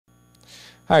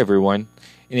Hi everyone.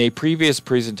 In a previous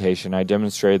presentation I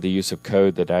demonstrated the use of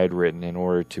code that I had written in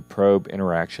order to probe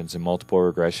interactions in multiple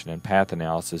regression and path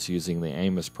analysis using the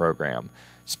AMOS program.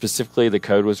 Specifically, the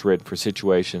code was written for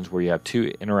situations where you have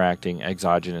two interacting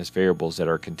exogenous variables that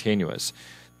are continuous.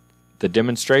 The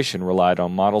demonstration relied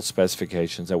on model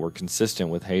specifications that were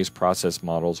consistent with Hayes process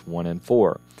models 1 and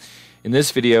 4. In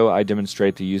this video, I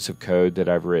demonstrate the use of code that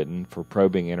I've written for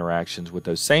probing interactions with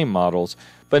those same models,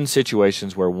 but in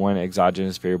situations where one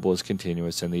exogenous variable is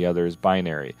continuous and the other is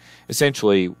binary.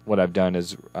 Essentially, what I've done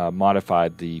is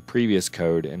modified the previous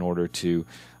code in order to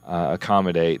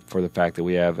accommodate for the fact that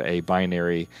we have a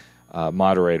binary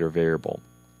moderator variable.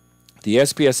 The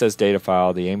SPSS data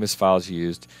file, the AMOS files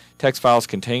used, text files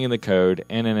containing the code,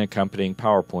 and an accompanying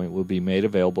PowerPoint will be made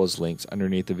available as links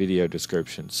underneath the video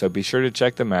description. So be sure to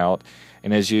check them out,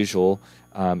 and as usual,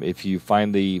 if you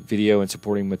find the video and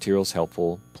supporting materials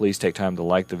helpful, please take time to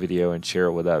like the video and share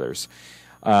it with others.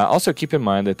 Also keep in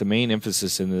mind that the main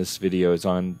emphasis in this video is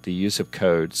on the use of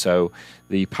code, so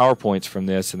the PowerPoints from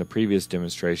this and the previous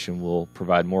demonstration will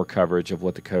provide more coverage of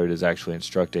what the code is actually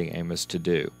instructing AMOS to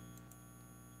do.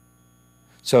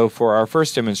 So for our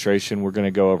first demonstration, we're going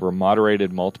to go over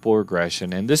moderated multiple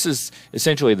regression, and this is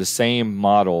essentially the same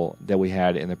model that we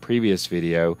had in the previous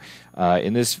video.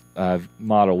 In this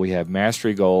model, we have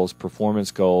mastery goals,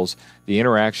 performance goals, the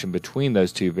interaction between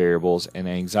those two variables, and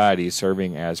anxiety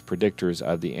serving as predictors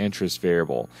of the interest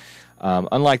variable.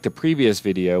 Unlike the previous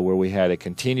video where we had a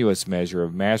continuous measure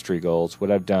of mastery goals, what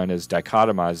I've done is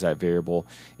dichotomize that variable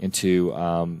into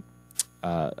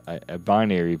a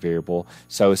binary variable.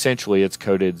 So essentially it's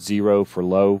coded 0 for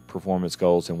low performance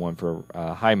goals and 1 for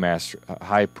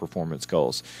high performance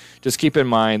goals. Just keep in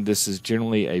mind this is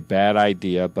generally a bad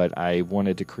idea, but I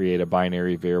wanted to create a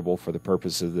binary variable for the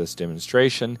purpose of this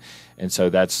demonstration, and so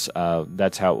that's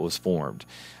how it was formed.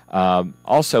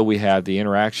 Also, we have the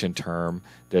interaction term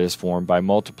that is formed by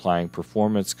multiplying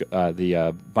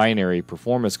the binary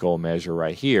performance goal measure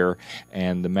right here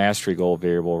and the mastery goal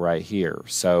variable right here.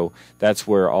 So that's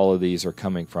where all of these are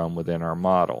coming from within our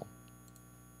model.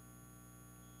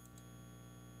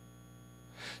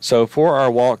 So for our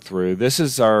walkthrough, this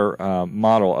is our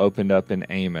model opened up in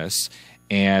AMOS.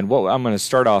 And what I'm going to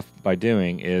start off by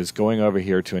doing is going over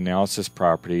here to Analysis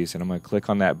Properties, and I'm going to click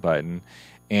on that button.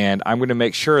 And I'm going to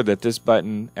make sure that this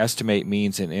button, Estimate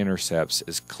Means and Intercepts,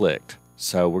 is clicked.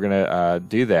 So we're going to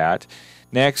do that.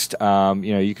 Next,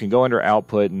 you can go under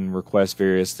Output and request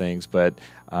various things, but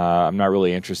I'm not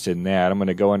really interested in that. I'm going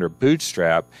to go under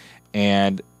Bootstrap,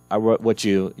 and what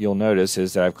you'll notice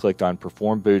is that I've clicked on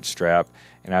Perform Bootstrap,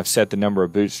 and I've set the number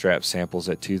of Bootstrap samples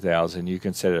at 2,000. You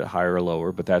can set it higher or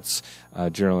lower, but that's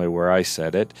generally where I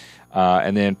set it.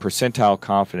 And then percentile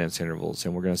confidence intervals,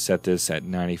 and we're going to set this at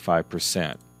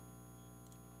 95%.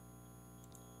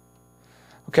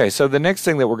 Okay, so the next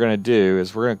thing that we're going to do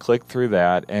is we're going to click through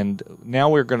that, and now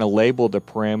we're going to label the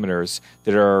parameters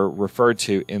that are referred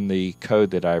to in the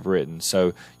code that I've written.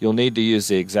 So you'll need to use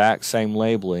the exact same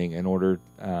labeling in order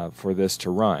for this to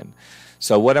run.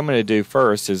 So what I'm going to do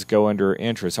first is go under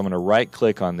Interest. I'm going to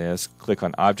right-click on this, click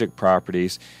on Object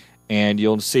Properties, and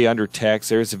you'll see under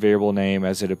Text there's a variable name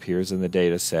as it appears in the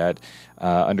data set.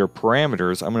 Under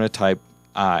Parameters, I'm going to type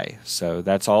I. So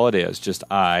that's all it is, just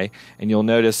I. And you'll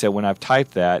notice that when I've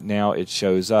typed that, now it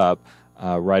shows up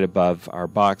right above our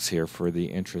box here for the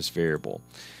interest variable.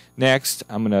 Next,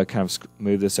 I'm going to kind of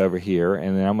move this over here,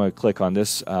 and then I'm going to click on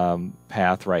this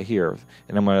path right here,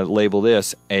 and I'm going to label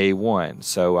this A1.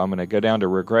 So I'm going to go down to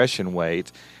regression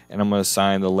weight, and I'm going to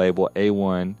assign the label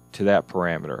A1 to that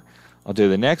parameter. I'll do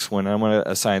the next one, and I'm going to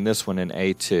assign this one an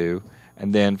A2,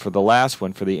 and then for the last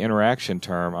one, for the interaction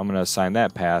term, I'm going to assign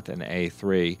that path an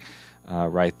A3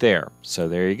 right there. So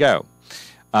there you go.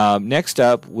 Next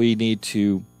up, we need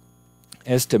to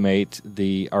estimate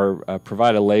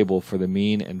provide a label for the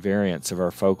mean and variance of our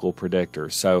focal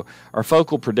predictor. So our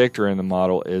focal predictor in the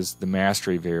model is the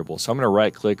mastery variable. So I'm going to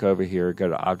right click over here, go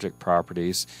to Object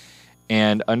Properties,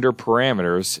 and under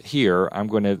Parameters here I'm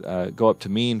going to go up to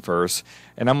Mean first,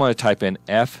 and I'm going to type in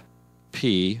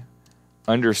FP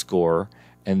underscore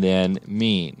and then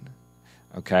mean.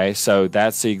 Okay, so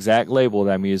that's the exact label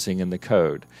that I'm using in the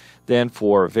code. Then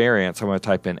for variance, I'm going to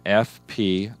type in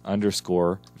FP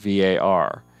underscore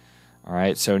VAR.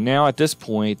 Alright, so now at this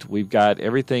point we've got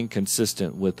everything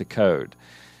consistent with the code.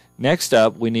 Next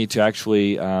up, we need to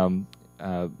actually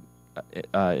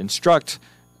instruct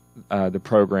the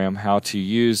program how to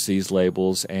use these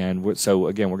labels, and so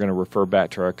again we're going to refer back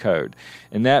to our code,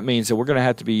 and that means that we're going to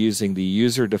have to be using the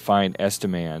user-defined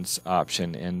estimands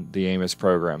option in the AMOS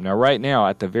program. Now right now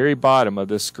at the very bottom of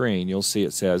this screen you'll see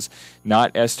it says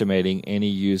not estimating any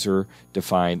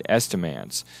user-defined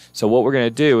estimands. So what we're going to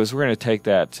do is we're going to take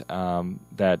that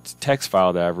that text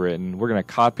file that I've written, we're going to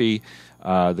copy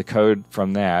the code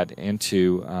from that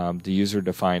into the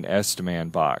user-defined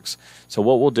estimand box. So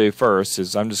what we'll do first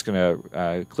is I'm just going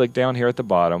to click down here at the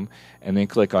bottom and then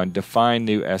click on Define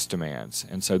New Estimands.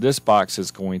 And so this box is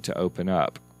going to open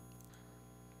up.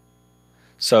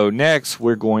 So next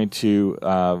we're going to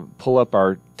pull up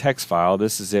our text file.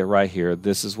 This is it right here.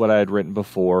 This is what I had written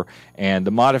before, and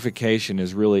the modification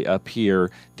is really up here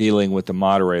dealing with the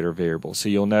moderator variable. So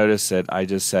you'll notice that I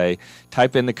just say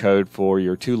type in the code for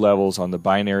your 2 levels on the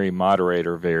binary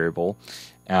moderator variable,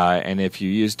 and if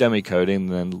you use dummy coding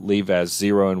then leave as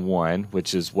 0 and 1,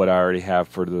 which is what I already have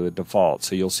for the default.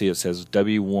 So you'll see it says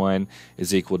W1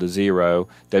 is equal to 0,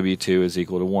 W2 is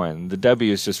equal to 1. The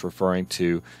W is just referring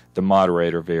to the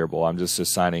moderator variable. I'm just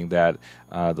assigning that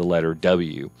the letter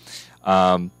W.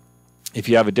 If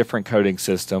you have a different coding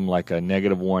system like a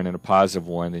 -1 and a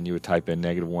 +1, then you would type in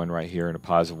 -1 right here and a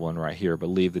 +1 right here, but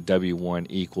leave the W1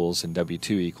 equals and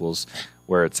W2 equals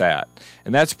where it's at.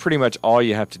 And that's pretty much all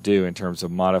you have to do in terms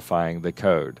of modifying the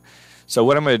code. So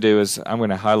what I'm going to do is I'm going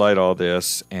to highlight all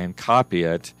this and copy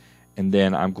it, and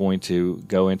then I'm going to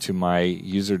go into my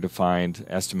user-defined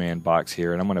estimand box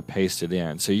here and I'm going to paste it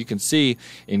in. So you can see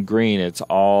in green it's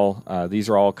all these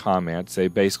are all comments. They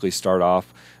basically start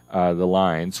off the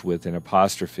lines with an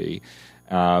apostrophe,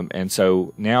 and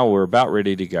so now we're about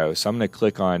ready to go. So I'm going to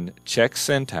click on Check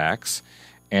Syntax,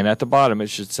 and at the bottom it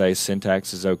should say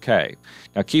syntax is okay.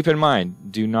 Now keep in mind,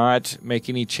 do not make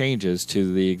any changes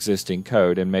to the existing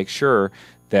code, and make sure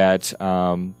that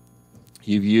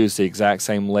you've used the exact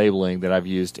same labeling that I've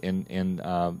used in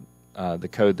the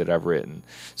code that I've written.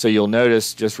 So you'll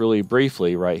notice just really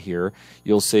briefly right here,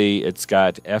 you'll see it's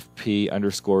got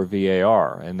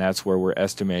FP_VAR, and that's where we're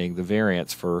estimating the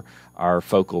variance for our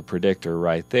focal predictor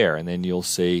right there. And then you'll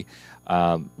see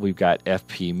we've got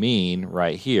FP mean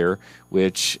right here,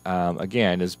 which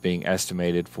again is being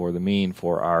estimated for the mean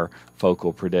for our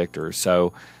focal predictor.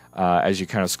 So as you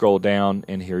kind of scroll down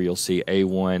in here, you'll see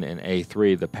A1 and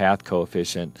A3, the path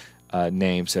coefficient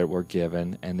names that were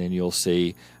given, and then you'll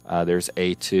see there's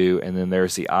A2, and then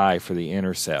there's the I for the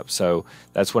intercept. So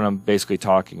that's what I'm basically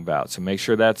talking about. So make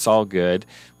sure that's all good.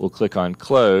 We'll click on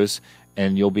Close,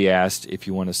 and you'll be asked if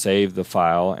you want to save the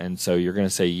file, and so you're going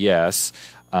to say yes.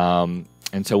 And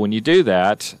so when you do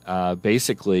that,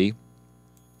 basically,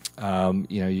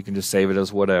 you can just save it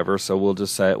as whatever. So we'll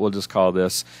just call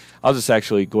this. I'll just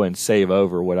actually go ahead and save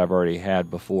over what I've already had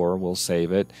before. We'll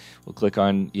save it. We'll click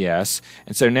on yes,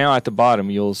 and so now at the bottom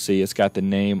you'll see it's got the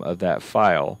name of that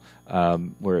file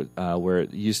where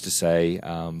it used to say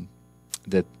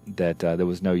that there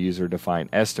was no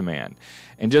user-defined estimand.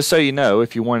 And just so you know,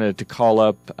 if you wanted to call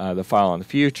up the file in the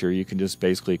future, you can just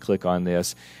basically click on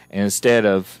this, and instead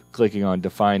of clicking on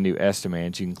Define New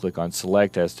Estimands, you can click on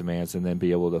Select Estimands and then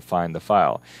be able to find the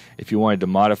file. If you wanted to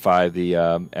modify the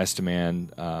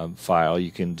estimand file, you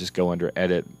can just go under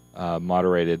Edit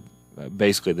Moderated,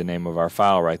 basically the name of our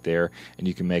file right there, and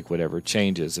you can make whatever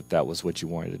changes if that was what you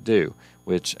wanted to do,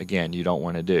 which again you don't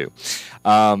want to do.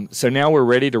 So now we're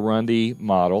ready to run the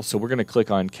model, so we're going to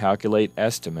click on Calculate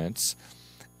Estimates,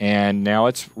 and now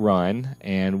it's run,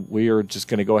 and we are just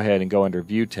going to go ahead and go under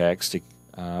View Text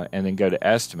and then go to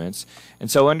Estimates.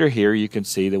 And so under here you can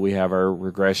see that we have our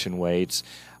regression weights,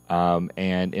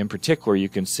 and in particular you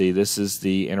can see this is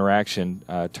the interaction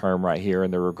term right here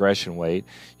in the regression weight.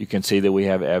 You can see that we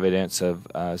have evidence of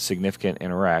significant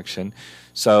interaction.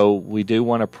 So we do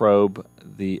want to probe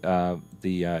the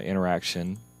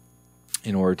interaction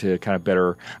in order to kind of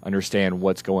better understand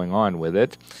what's going on with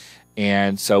it.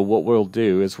 And so what we'll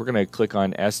do is we're going to click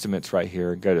on Estimates right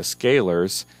here and go to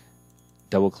Scalars,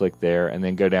 double click there, and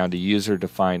then go down to User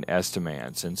Defined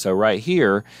Estimands. And so right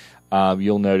here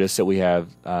you'll notice that we have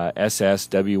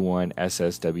SSW1,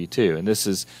 SSW2, and this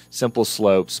is simple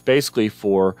slopes basically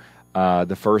for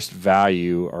the first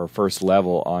value or first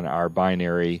level on our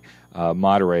binary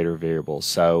moderator variable.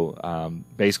 So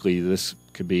basically this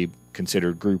could be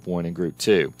considered group 1 and group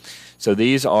 2. So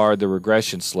these are the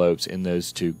regression slopes in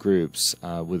those two groups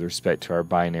with respect to our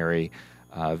binary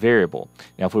variable.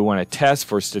 Now if we want to test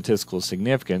for statistical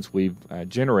significance, we've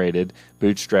generated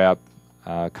bootstrap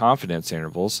confidence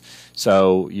intervals.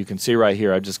 So you can see right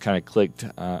here I've just kind of clicked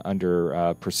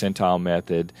under percentile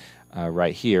method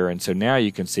right here. And so now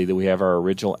you can see that we have our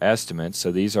original estimates.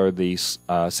 So these are the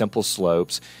simple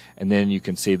slopes. And then you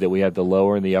can see that we have the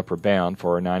lower and the upper bound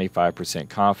for our 95%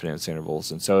 confidence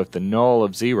intervals. And so if the null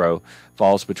of 0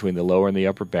 falls between the lower and the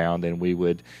upper bound, then we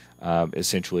would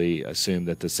essentially assume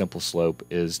that the simple slope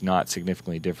is not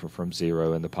significantly different from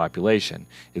 0 in the population.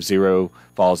 If 0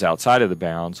 falls outside of the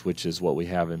bounds, which is what we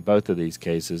have in both of these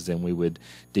cases, then we would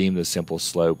deem the simple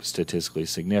slope statistically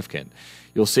significant.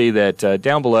 You'll see that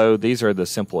down below, these are the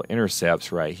simple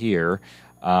intercepts right here.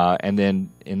 And then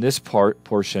in this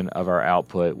portion of our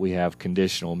output, we have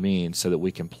conditional means so that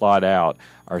we can plot out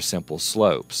our simple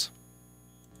slopes.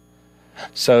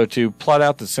 So to plot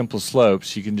out the simple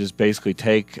slopes, you can just basically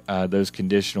take those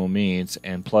conditional means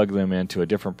and plug them into a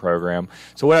different program.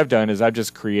 So what I've done is I've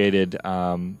just created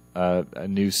a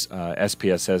new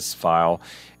SPSS file,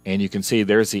 and you can see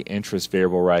there's the interest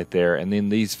variable right there, and then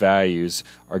these values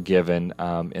are given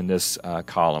in this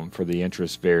column for the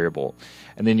interest variable.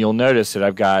 And then you'll notice that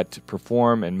I've got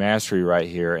perform and mastery right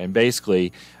here, and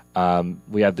basically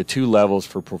we have the two levels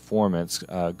for performance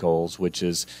goals, which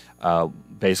is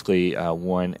basically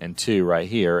 1 and 2 right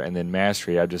here, and then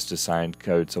mastery I've just assigned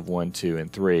codes of 1, 2,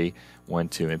 and 3, 1,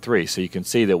 2, and 3. So you can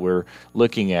see that we're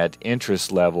looking at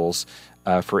interest levels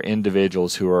for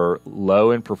individuals who are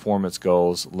low in performance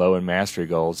goals, low in mastery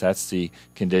goals. That's the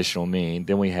conditional mean.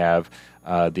 Then we have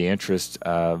the interest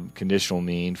conditional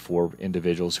mean for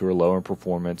individuals who are low in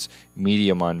performance,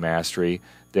 medium on mastery.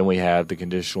 Then we have the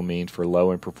conditional mean for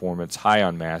low in performance, high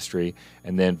on mastery,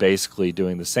 and then basically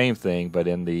doing the same thing but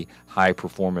in the high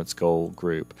performance goal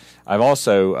group. I've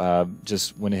also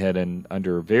just went ahead and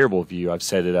under variable view I've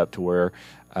set it up to where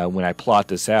when I plot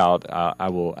this out I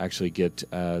will actually get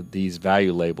these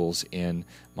value labels in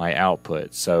my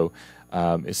output. So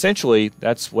essentially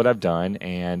that's what I've done,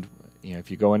 and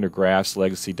if you go under graphs,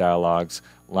 legacy dialogues,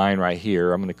 line right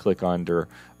here, I'm going to click under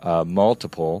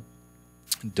multiple,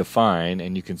 define,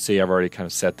 and you can see I've already kind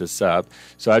of set this up.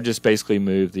 So I've just basically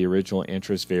moved the original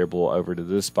interest variable over to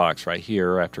this box right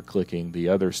here after clicking the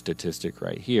other statistic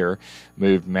right here,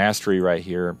 moved mastery right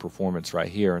here and performance right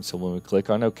here, and so when we click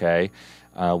on OK,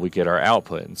 we get our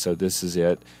output, and so this is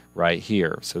it right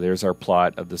here. So there's our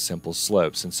plot of the simple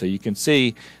slopes, and so you can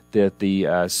see that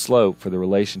the slope for the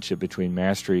relationship between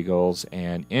mastery goals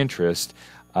and interest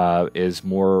is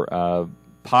more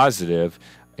positive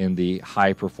in the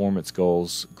high performance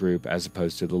goals group as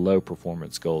opposed to the low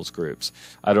performance goals groups.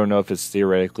 I don't know if it's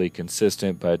theoretically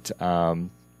consistent, but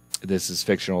this is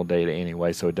fictional data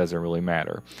anyway, so it doesn't really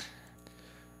matter.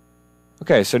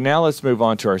 Okay, so now let's move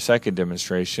on to our second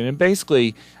demonstration, and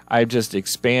basically I've just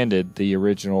expanded the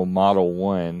original Model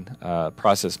 1,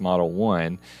 process Model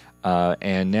 1,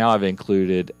 and now I've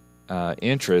included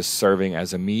interest serving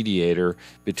as a mediator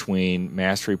between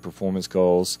mastery performance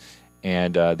goals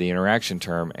and the interaction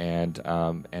term and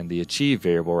the achieve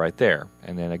variable right there.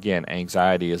 And then again,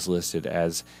 anxiety is listed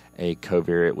as a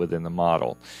covariate within the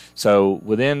model. So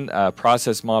within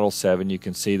process model 7, you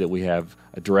can see that we have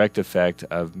a direct effect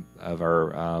of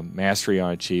our mastery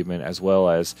on achievement as well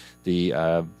as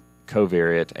the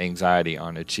covariate anxiety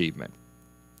on achievement.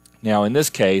 Now in this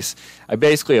case, I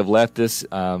basically have left this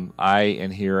I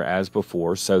in here as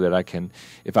before so that I can,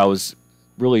 if I was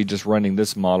really just running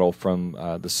this model from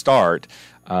the start,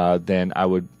 then I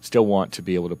would still want to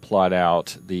be able to plot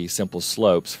out the simple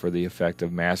slopes for the effect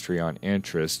of mastery on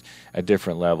interest at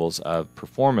different levels of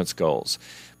performance goals.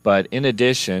 But in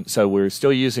addition, so we're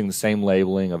still using the same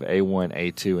labeling of A1,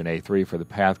 A2, and A3 for the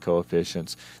path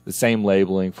coefficients, the same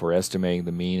labeling for estimating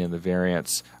the mean and the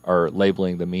variance, or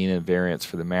labeling the mean and variance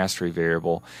for the mastery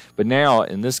variable. But now,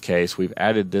 in this case, we've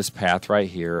added this path right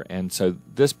here, and so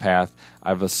this path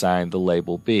I've assigned the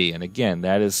label B. And again,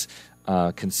 that is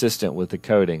consistent with the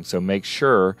coding. So make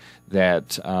sure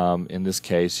that in this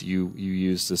case you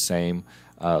use the same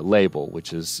label,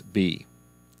 which is B.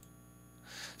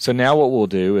 So now what we'll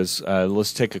do is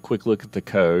let's take a quick look at the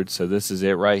code. So this is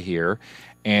it right here,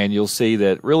 and you'll see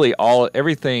that really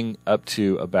everything up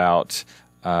to about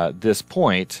this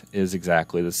point is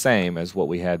exactly the same as what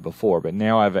we had before. But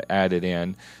now I've added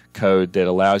in code that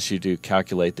allows you to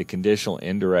calculate the conditional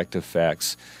indirect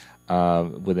effects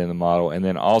within the model, and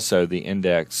then also the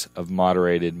index of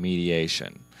moderated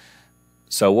mediation.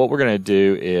 So what we're going to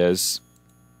do is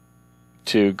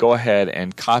to go ahead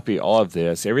and copy all of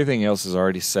this. Everything else is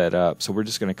already set up, so we're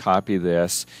just going to copy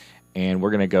this, and we're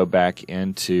going to go back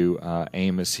into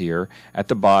AMOS here. At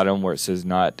the bottom where it says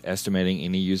not estimating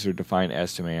any user-defined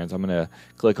estimands, I'm going to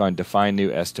click on define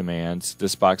new estimands.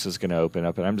 This box is going to open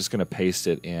up, and I'm just going to paste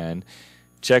it in.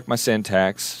 Check my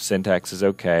syntax. Syntax is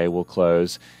okay. We'll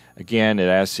close. Again, it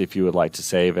asks if you would like to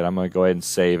save it. I'm going to go ahead and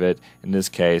save it. In this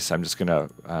case, I'm just going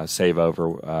to save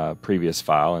over previous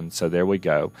file, and so there we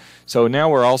go. So now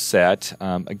we're all set.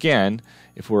 Again,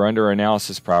 if we're under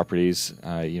analysis properties,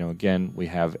 again, we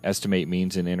have estimate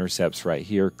means and intercepts right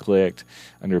here clicked.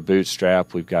 Under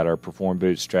bootstrap, we've got our perform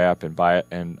bootstrap and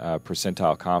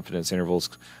percentile confidence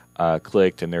intervals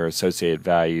clicked and their associated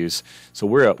values. So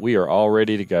we are all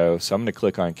ready to go. So I'm going to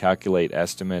click on calculate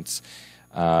estimates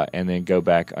and then go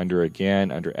back under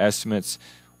estimates.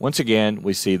 Once again,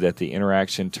 we see that the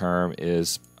interaction term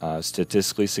is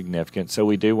statistically significant. So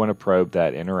we do want to probe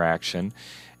that interaction,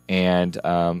 and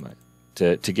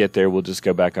to get there, we'll just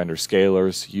go back under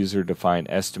scalars, user-defined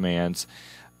estimands,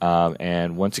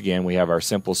 and once again, we have our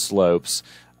simple slopes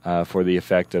for the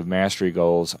effect of mastery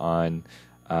goals on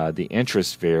the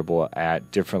interest variable at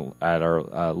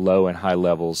our low and high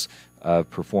levels of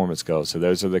performance goals. So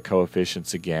those are the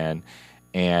coefficients again,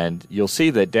 and you'll see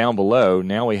that down below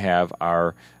now we have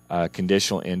our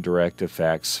conditional indirect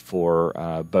effects for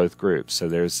both groups. So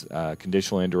there's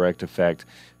conditional indirect effect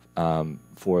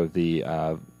for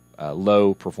the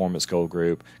low performance goal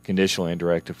group, conditional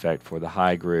indirect effect for the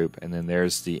high group, and then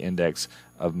there's the index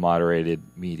of moderated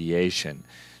mediation.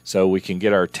 So we can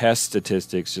get our test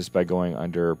statistics just by going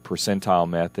under percentile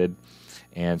method,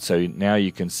 and so now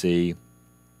you can see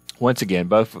once again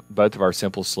both of our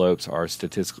simple slopes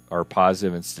are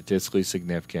positive and statistically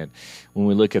significant. When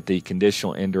we look at the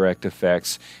conditional indirect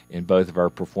effects in both of our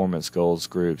performance goals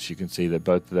groups, you can see that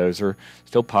both of those are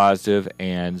still positive,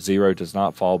 and 0 does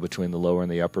not fall between the lower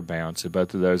and the upper bound, so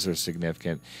both of those are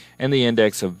significant. And the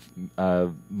index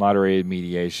of moderated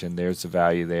mediation, there's the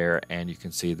value there, and you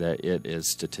can see that it is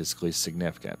statistically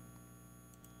significant.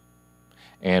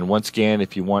 And once again,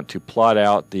 if you want to plot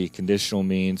out the conditional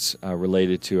means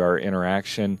related to our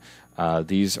interaction,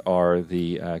 these are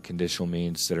the conditional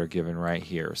means that are given right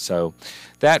here. So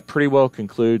that pretty well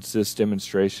concludes this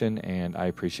demonstration, and I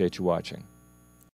appreciate you watching.